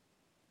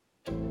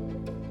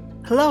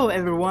Hello,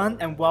 everyone,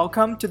 and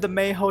welcome to the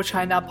Meiho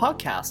China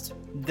podcast.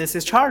 This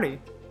is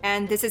Charlie.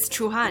 And this is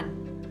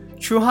Chuhan.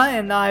 Chuhan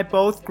and I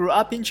both grew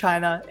up in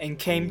China and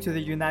came to the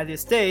United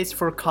States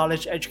for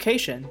college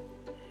education.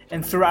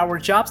 And through our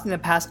jobs in the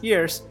past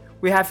years,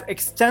 we have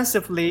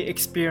extensively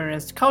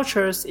experienced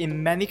cultures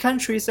in many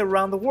countries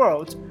around the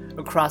world,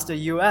 across the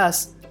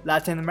US,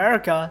 Latin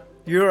America,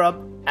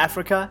 Europe,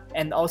 Africa,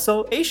 and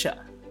also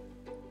Asia.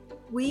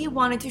 We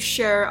wanted to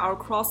share our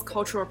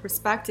cross-cultural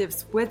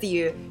perspectives with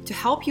you to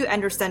help you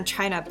understand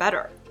China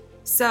better.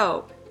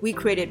 So, we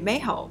created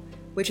Meiho,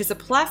 which is a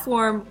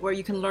platform where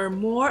you can learn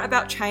more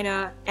about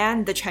China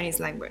and the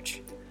Chinese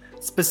language.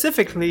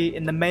 Specifically,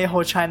 in the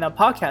Meiho China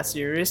podcast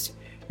series,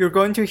 you're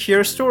going to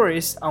hear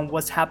stories on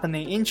what's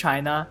happening in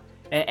China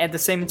and at the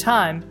same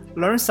time,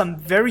 learn some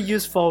very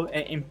useful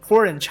and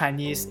important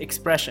Chinese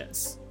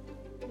expressions.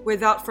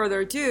 Without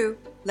further ado,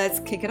 let's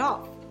kick it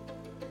off.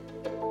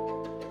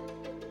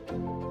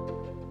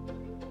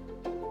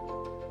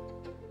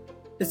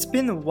 It's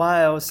been a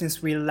while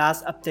since we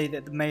last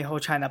updated the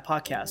Meiho China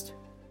podcast.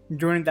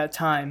 During that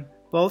time,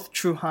 both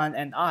Chuhan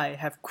and I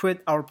have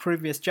quit our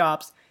previous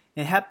jobs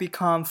and have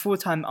become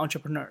full-time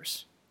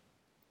entrepreneurs.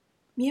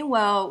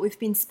 Meanwhile, we've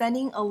been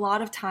spending a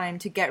lot of time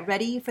to get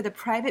ready for the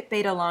private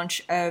beta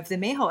launch of the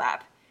Meiho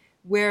app,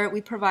 where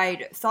we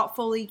provide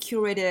thoughtfully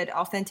curated,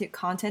 authentic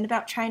content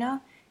about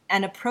China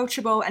and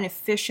approachable and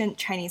efficient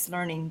Chinese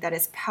learning that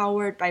is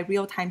powered by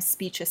real-time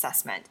speech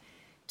assessment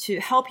to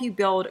help you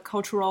build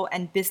cultural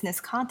and business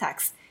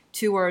context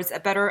towards a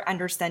better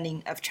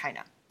understanding of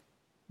China.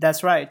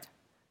 That's right.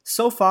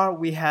 So far,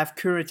 we have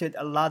curated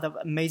a lot of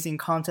amazing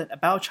content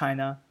about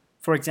China.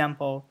 For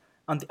example,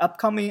 on the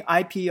upcoming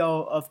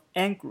IPO of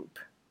Ant Group,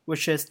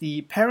 which is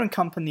the parent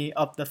company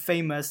of the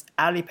famous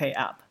Alipay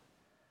app.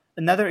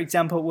 Another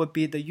example would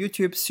be the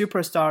YouTube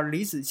superstar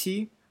Li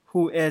Ziqi,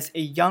 who is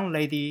a young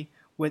lady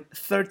with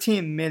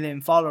 13 million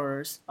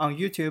followers on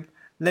YouTube,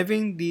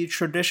 living the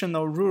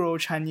traditional rural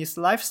Chinese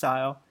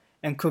lifestyle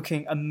and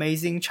cooking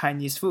amazing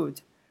Chinese food.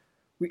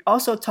 We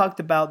also talked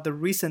about the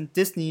recent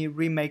Disney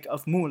remake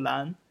of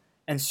Mulan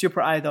and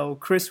super idol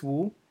Chris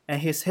Wu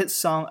and his hit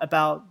song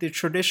about the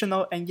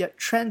traditional and yet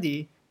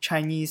trendy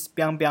Chinese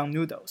biang biang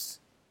noodles.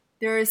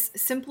 There is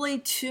simply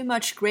too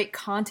much great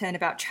content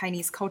about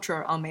Chinese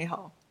culture on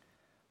Meiho.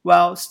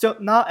 Well, still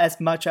not as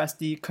much as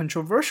the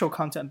controversial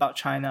content about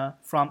China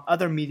from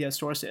other media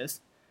sources,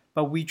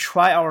 but we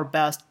try our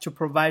best to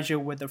provide you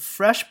with a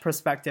fresh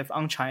perspective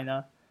on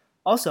China.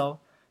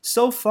 Also,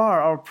 so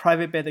far our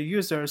private beta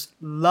users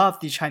love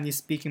the Chinese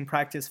speaking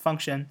practice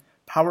function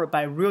powered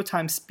by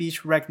real-time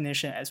speech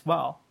recognition as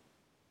well.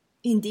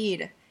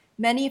 Indeed,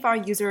 many of our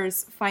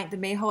users find the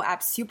Meiho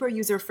app super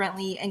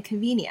user-friendly and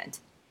convenient.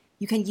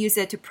 You can use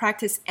it to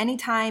practice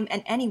anytime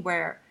and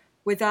anywhere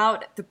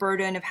without the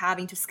burden of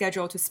having to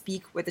schedule to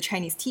speak with a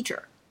Chinese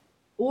teacher.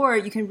 Or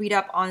you can read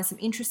up on some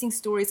interesting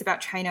stories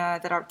about China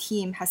that our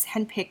team has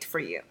handpicked for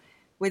you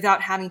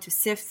without having to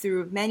sift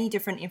through many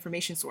different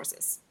information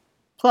sources.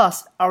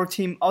 Plus, our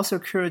team also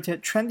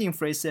curated trending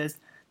phrases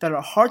that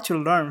are hard to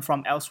learn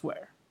from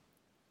elsewhere.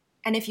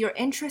 And if you're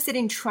interested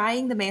in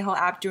trying the Meiho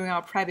app during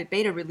our private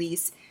beta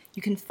release,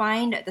 you can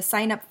find the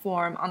sign-up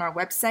form on our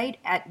website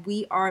at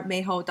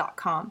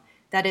wearemeiho.com.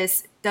 That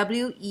is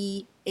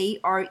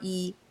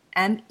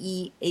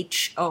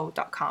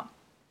wearemeho.com.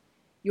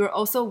 You're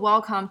also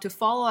welcome to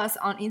follow us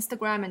on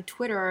Instagram and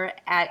Twitter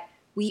at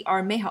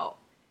wearemeiho,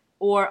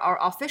 or our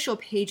official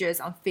pages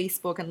on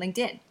Facebook and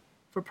LinkedIn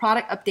for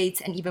product updates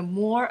and even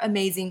more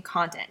amazing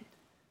content.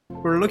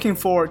 We're looking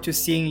forward to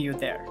seeing you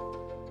there.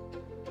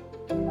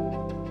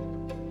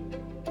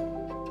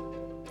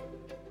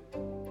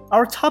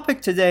 Our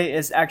topic today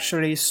is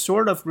actually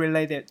sort of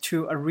related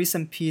to a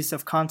recent piece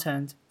of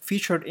content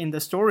featured in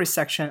the story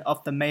section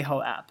of the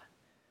Meiho app.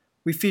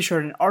 We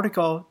featured an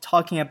article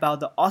talking about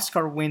the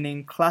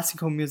Oscar-winning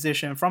classical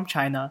musician from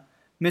China,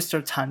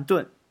 Mr. Tan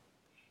Dun.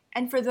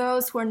 And for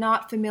those who are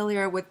not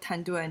familiar with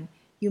Tan Dun,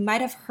 you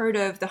might have heard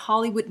of the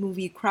Hollywood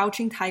movie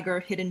Crouching Tiger,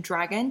 Hidden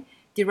Dragon,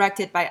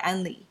 directed by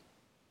An Li.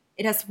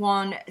 It has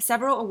won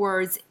several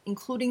awards,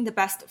 including the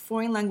Best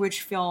Foreign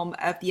Language Film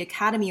of the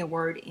Academy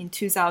Award in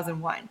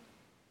 2001.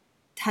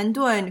 Tan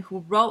Dun,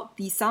 who wrote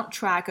the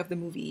soundtrack of the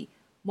movie,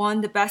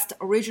 won the Best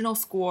Original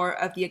Score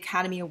of the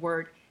Academy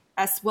Award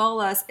as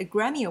well as a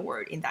Grammy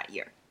Award in that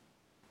year.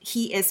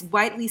 He is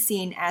widely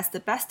seen as the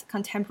best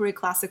contemporary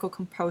classical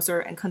composer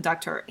and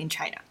conductor in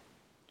China.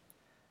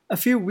 A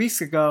few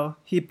weeks ago,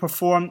 he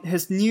performed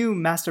his new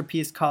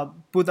masterpiece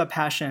called Buddha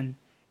Passion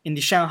in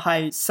the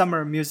Shanghai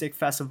Summer Music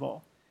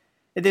Festival.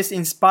 It is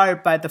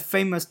inspired by the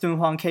famous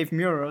Dunhuang Cave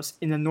murals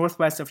in the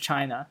northwest of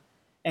China,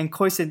 and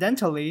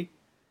coincidentally,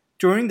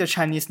 during the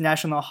Chinese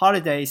national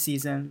holiday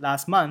season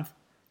last month,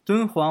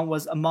 Dunhuang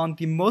was among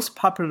the most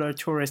popular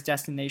tourist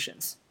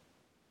destinations.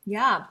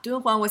 Yeah,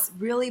 Dunhuang was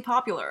really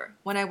popular.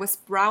 When I was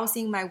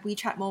browsing my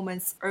WeChat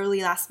moments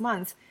early last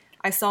month,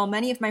 I saw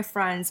many of my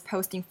friends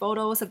posting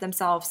photos of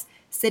themselves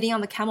sitting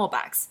on the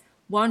camelbacks,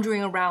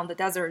 wandering around the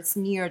deserts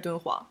near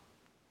Dunhuang.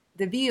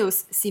 The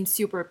views seemed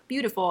super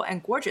beautiful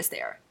and gorgeous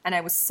there, and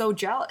I was so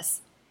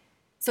jealous.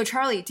 So,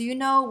 Charlie, do you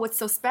know what's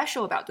so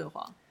special about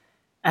Dunhuang?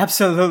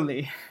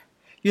 Absolutely.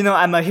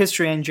 I'm a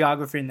history and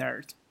geography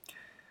nerd.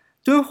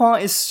 Dunhuang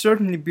is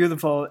certainly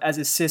beautiful as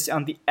it sits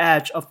on the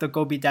edge of the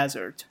Gobi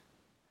Desert.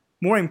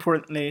 More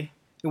importantly,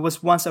 it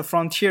was once a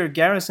frontier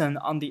garrison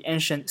on the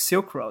ancient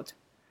Silk Road.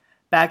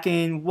 Back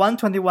in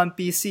 121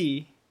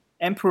 BC,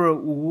 Emperor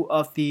Wu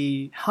of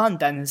the Han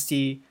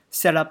Dynasty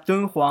set up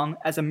Dunhuang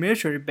as a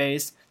military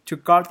base to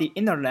guard the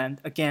inner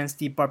land against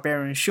the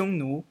barbarian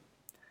Xiongnu.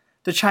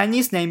 The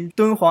Chinese name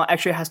Dunhuang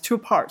actually has two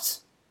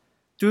parts.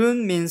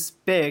 Dun means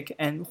big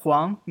and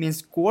Huang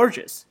means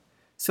gorgeous,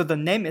 so the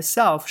name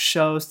itself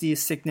shows the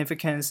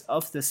significance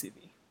of the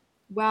city.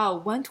 Wow,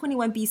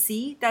 121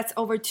 BC? That's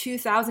over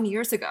 2,000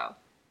 years ago.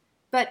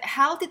 But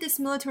how did this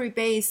military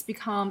base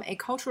become a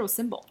cultural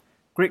symbol?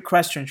 Great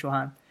question,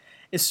 Shuhan.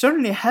 It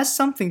certainly has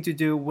something to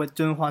do with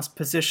Dunhuang's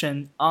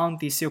position on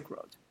the Silk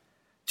Road.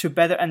 To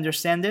better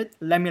understand it,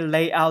 let me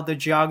lay out the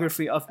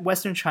geography of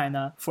Western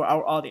China for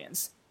our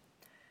audience.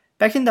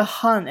 Back in the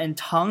Han and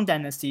Tang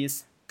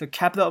dynasties, the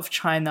capital of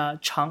China,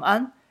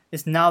 Chang'an,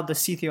 is now the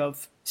city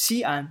of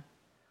Xi'an,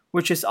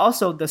 which is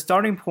also the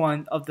starting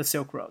point of the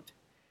Silk Road.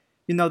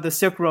 The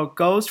Silk Road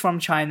goes from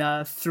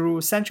China through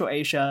Central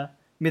Asia,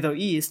 Middle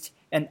East,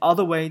 and all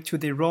the way to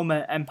the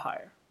Roman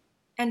Empire.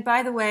 And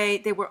by the way,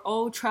 they were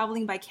all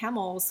traveling by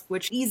camels,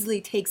 which easily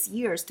takes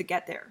years to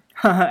get there.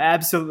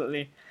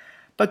 Absolutely.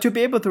 But to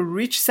be able to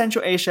reach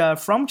Central Asia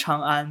from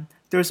Chang'an,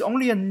 there's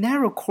only a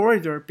narrow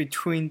corridor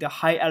between the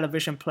high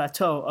elevation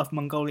plateau of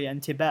Mongolia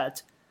and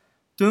Tibet.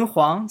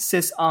 Dunhuang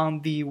sits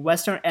on the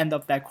western end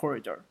of that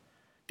corridor.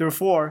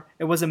 Therefore,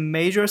 it was a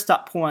major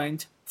stop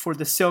point for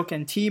the silk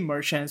and tea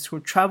merchants who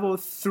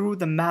traveled through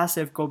the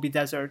massive Gobi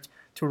Desert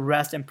to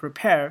rest and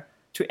prepare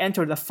to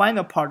enter the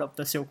final part of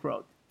the Silk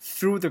Road,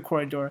 through the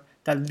corridor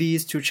that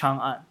leads to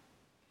Chang'an.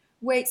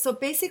 Wait, so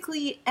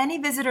basically any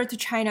visitor to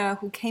China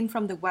who came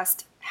from the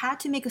west had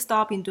to make a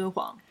stop in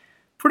Dunhuang?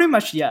 Pretty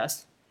much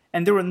yes.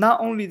 And there were not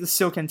only the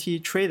silk and tea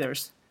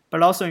traders,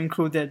 but also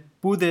included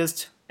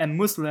Buddhists and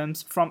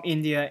Muslims from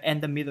India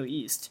and the Middle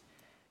East.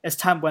 As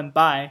time went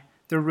by,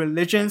 their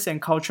religions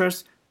and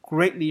cultures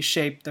greatly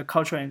shaped the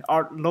culture and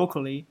art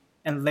locally,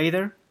 and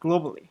later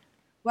globally.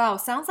 Wow,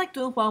 sounds like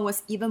Dunhuang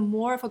was even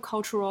more of a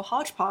cultural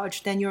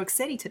hodgepodge than New York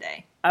City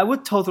today. I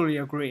would totally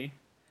agree.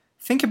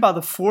 Think about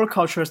the four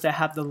cultures that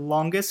have the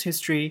longest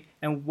history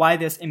and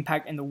widest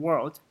impact in the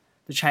world: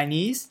 the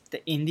Chinese,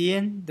 the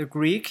Indian, the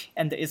Greek,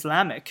 and the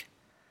Islamic.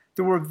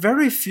 There were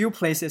very few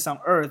places on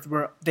Earth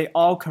where they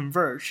all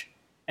converge,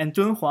 and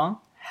Dunhuang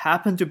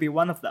happened to be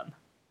one of them.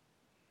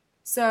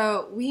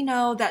 So we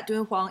know that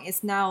Dunhuang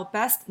is now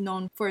best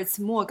known for its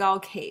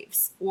Mogao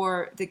caves,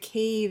 or the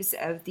caves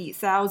of the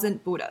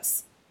 1,000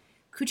 Buddhas.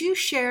 Could you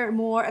share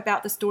more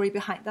about the story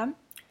behind them?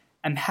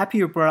 I'm happy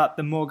you brought up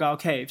the Mogao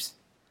caves.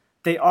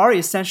 They are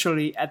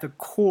essentially at the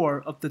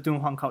core of the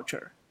Dunhuang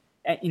culture,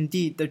 and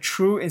indeed the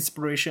true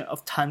inspiration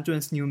of Tan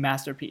Dun's new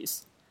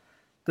masterpiece.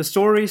 The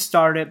story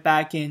started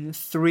back in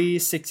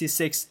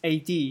 366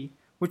 AD,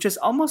 which is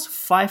almost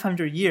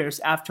 500 years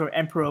after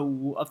Emperor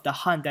Wu of the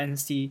Han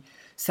Dynasty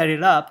set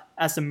it up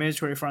as a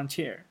military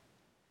frontier.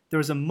 There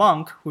was a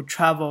monk who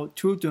traveled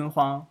to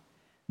Dunhuang,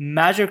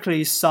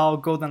 magically saw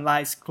golden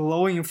lights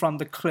glowing from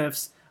the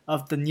cliffs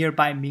of the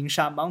nearby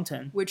Mingsha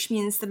mountain. Which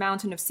means the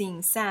mountain of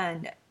seeing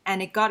sand,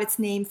 and it got its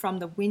name from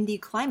the windy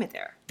climate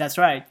there. That's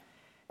right.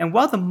 And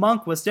while the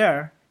monk was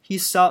there, he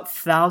saw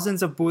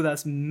thousands of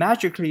Buddhas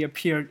magically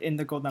appeared in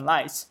the golden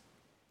lights.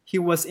 He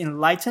was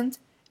enlightened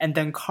and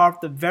then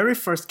carved the very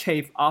first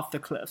cave off the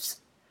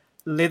cliffs.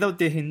 Little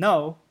did he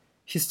know,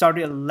 he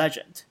started a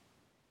legend.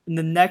 In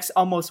the next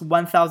almost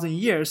 1,000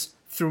 years,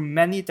 through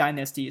many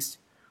dynasties,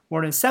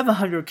 more than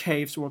 700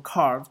 caves were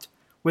carved,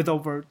 with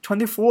over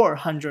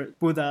 2,400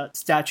 Buddha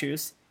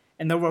statues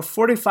and over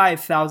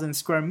 45,000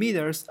 square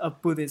meters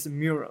of Buddhism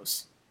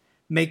murals,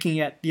 making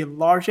it the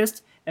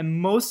largest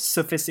and most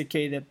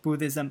sophisticated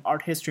Buddhism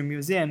art history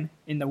museum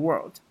in the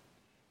world.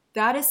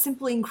 That is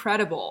simply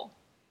incredible.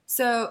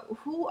 So,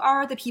 who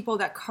are the people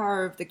that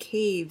carved the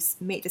caves,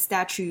 made the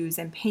statues,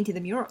 and painted the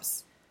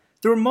murals?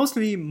 They were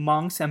mostly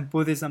monks and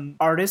Buddhism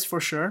artists for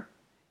sure.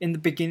 In the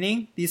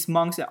beginning, these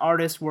monks and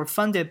artists were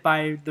funded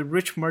by the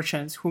rich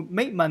merchants who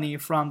made money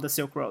from the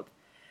Silk Road.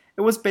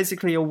 It was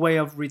basically a way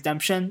of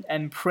redemption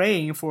and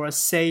praying for a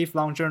safe,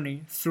 long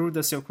journey through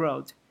the Silk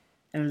Road.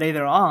 And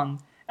later on,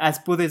 as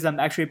Buddhism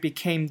actually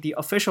became the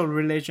official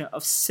religion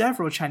of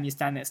several Chinese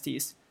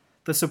dynasties,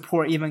 the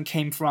support even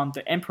came from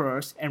the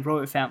emperors and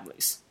royal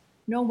families.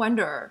 No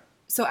wonder.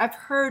 So I've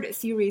heard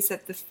theories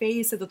that the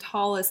face of the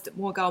tallest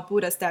Mogao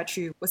Buddha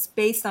statue was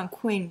based on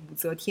Queen Wu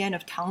Zetian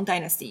of Tang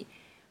Dynasty,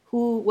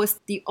 who was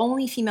the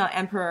only female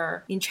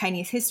emperor in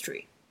Chinese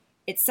history.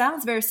 It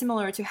sounds very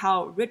similar to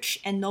how rich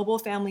and noble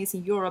families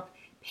in Europe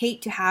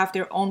paid to have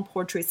their own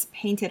portraits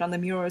painted on the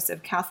murals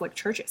of Catholic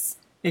churches.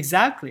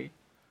 Exactly.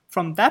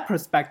 From that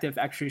perspective,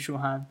 actually,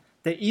 Shuhan,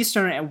 the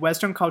Eastern and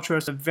Western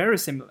cultures are very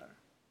similar.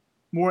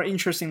 More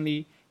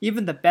interestingly,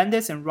 even the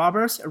bandits and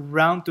robbers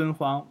around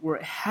Dunhuang were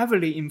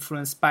heavily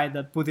influenced by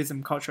the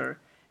Buddhism culture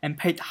and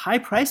paid high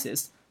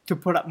prices to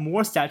put up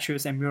more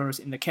statues and murals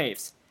in the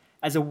caves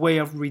as a way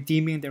of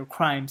redeeming their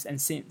crimes and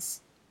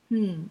sins.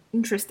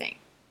 Interesting.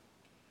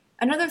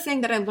 Another thing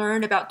that I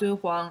learned about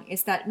Dunhuang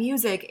is that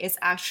music is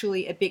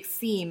actually a big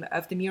theme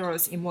of the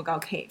murals in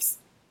Mogao Caves.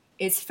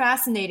 It's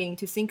fascinating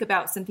to think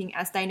about something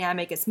as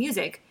dynamic as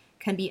music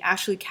can be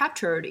actually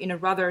captured in a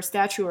rather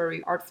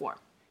statuary art form.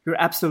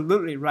 You're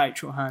absolutely right,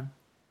 Chuhan.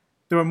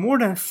 There are more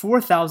than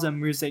 4,000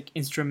 music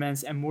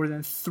instruments and more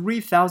than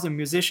 3,000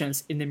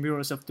 musicians in the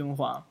murals of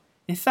Dunhuang.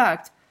 In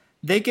fact,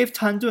 they gave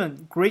Tan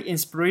Dun great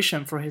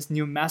inspiration for his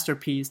new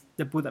masterpiece,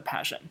 The Buddha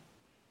Passion.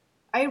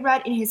 I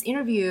read in his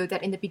interview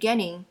that in the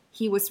beginning,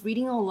 he was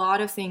reading a lot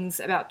of things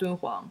about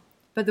Dunhuang,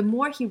 but the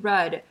more he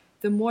read,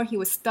 the more he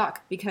was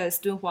stuck because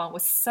Dunhuang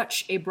was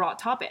such a broad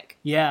topic.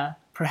 Yeah,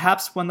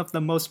 perhaps one of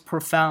the most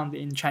profound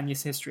in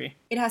Chinese history.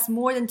 It has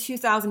more than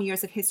 2,000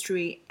 years of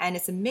history, and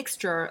it's a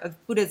mixture of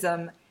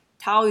Buddhism,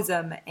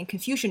 Taoism, and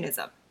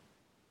Confucianism.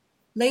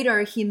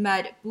 Later, he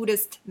met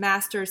Buddhist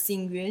master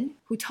Xing Yun,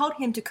 who told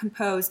him to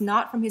compose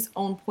not from his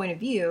own point of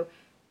view,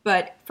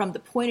 but from the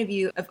point of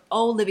view of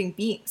all living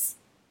beings.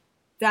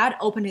 That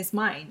opened his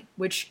mind,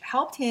 which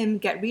helped him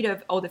get rid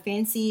of all the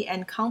fancy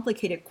and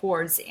complicated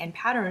chords and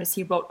patterns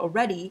he wrote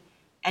already,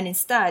 and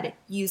instead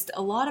used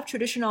a lot of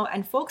traditional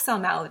and folk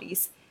song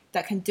melodies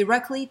that can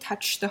directly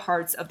touch the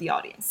hearts of the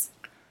audience.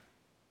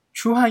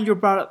 Chuhan, you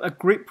brought up a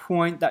great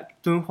point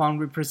that Dunhuang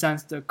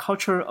represents the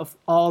culture of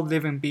all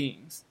living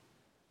beings.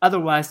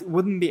 Otherwise, it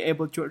wouldn't be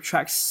able to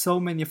attract so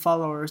many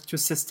followers to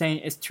sustain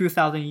its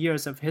 2,000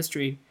 years of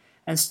history,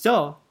 and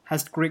still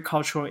has great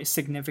cultural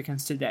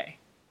significance today.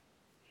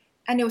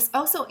 And it was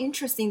also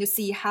interesting to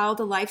see how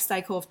the life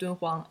cycle of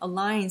Dunhuang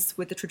aligns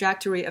with the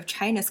trajectory of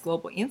China's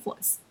global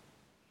influence.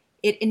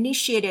 It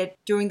initiated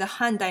during the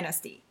Han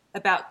Dynasty,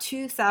 about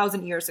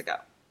 2,000 years ago,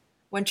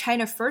 when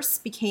China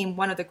first became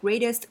one of the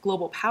greatest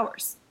global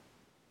powers.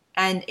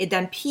 And it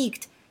then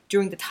peaked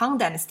during the Tang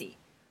Dynasty,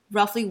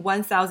 roughly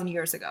 1,000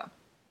 years ago,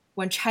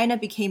 when China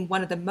became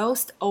one of the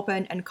most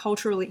open and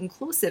culturally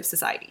inclusive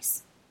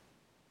societies.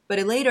 But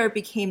it later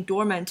became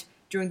dormant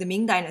during the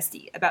Ming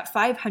Dynasty, about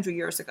 500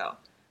 years ago,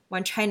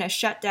 when China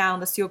shut down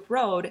the Silk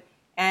Road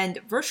and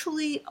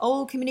virtually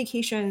all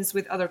communications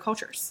with other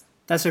cultures.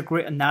 That's a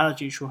great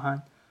analogy,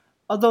 Chuhan,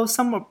 although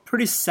some are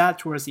pretty sad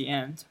towards the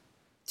end.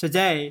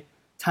 Today,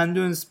 Tan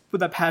Dun's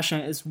Buddha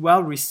Passion is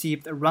well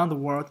received around the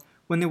world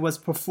when it was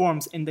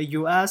performed in the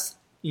US,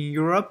 in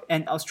Europe,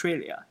 and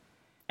Australia,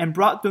 and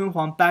brought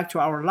Dunhuang back to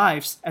our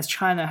lives as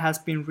China has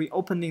been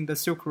reopening the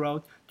Silk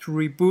Road to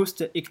reboost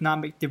the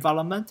economic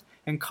development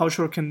and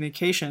cultural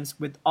communications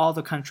with all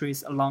the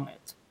countries along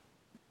it.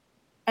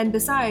 And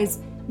besides,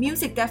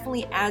 music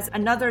definitely adds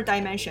another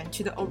dimension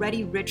to the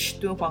already rich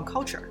Dunhuang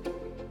culture.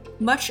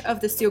 Much of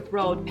the Silk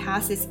Road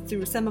passes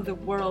through some of the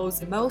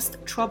world's most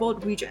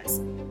troubled regions,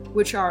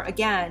 which are,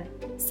 again,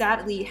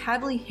 sadly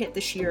heavily hit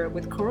this year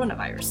with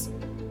coronavirus.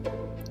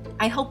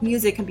 I hope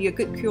music can be a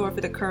good cure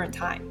for the current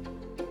time.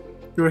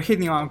 You're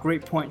hitting on a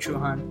great point,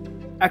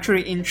 Chuhan.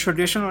 Actually, in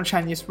traditional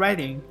Chinese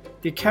writing,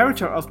 the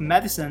character of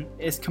medicine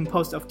is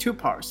composed of two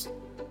parts.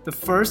 The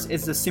first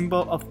is the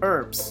symbol of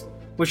herbs,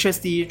 which is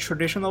the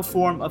traditional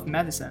form of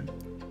medicine,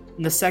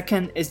 and the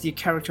second is the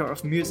character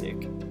of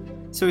music.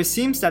 So it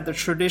seems that the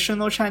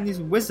traditional Chinese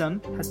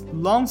wisdom has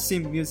long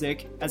seen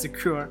music as a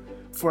cure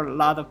for a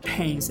lot of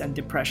pains and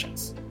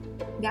depressions.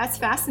 That's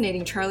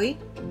fascinating, Charlie.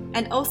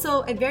 And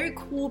also a very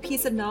cool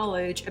piece of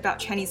knowledge about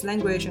Chinese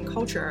language and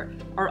culture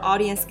our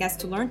audience gets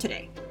to learn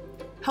today.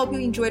 Hope you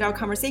enjoyed our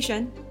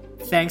conversation.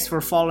 Thanks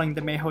for following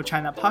the Meiho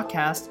China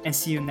podcast, and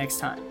see you next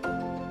time.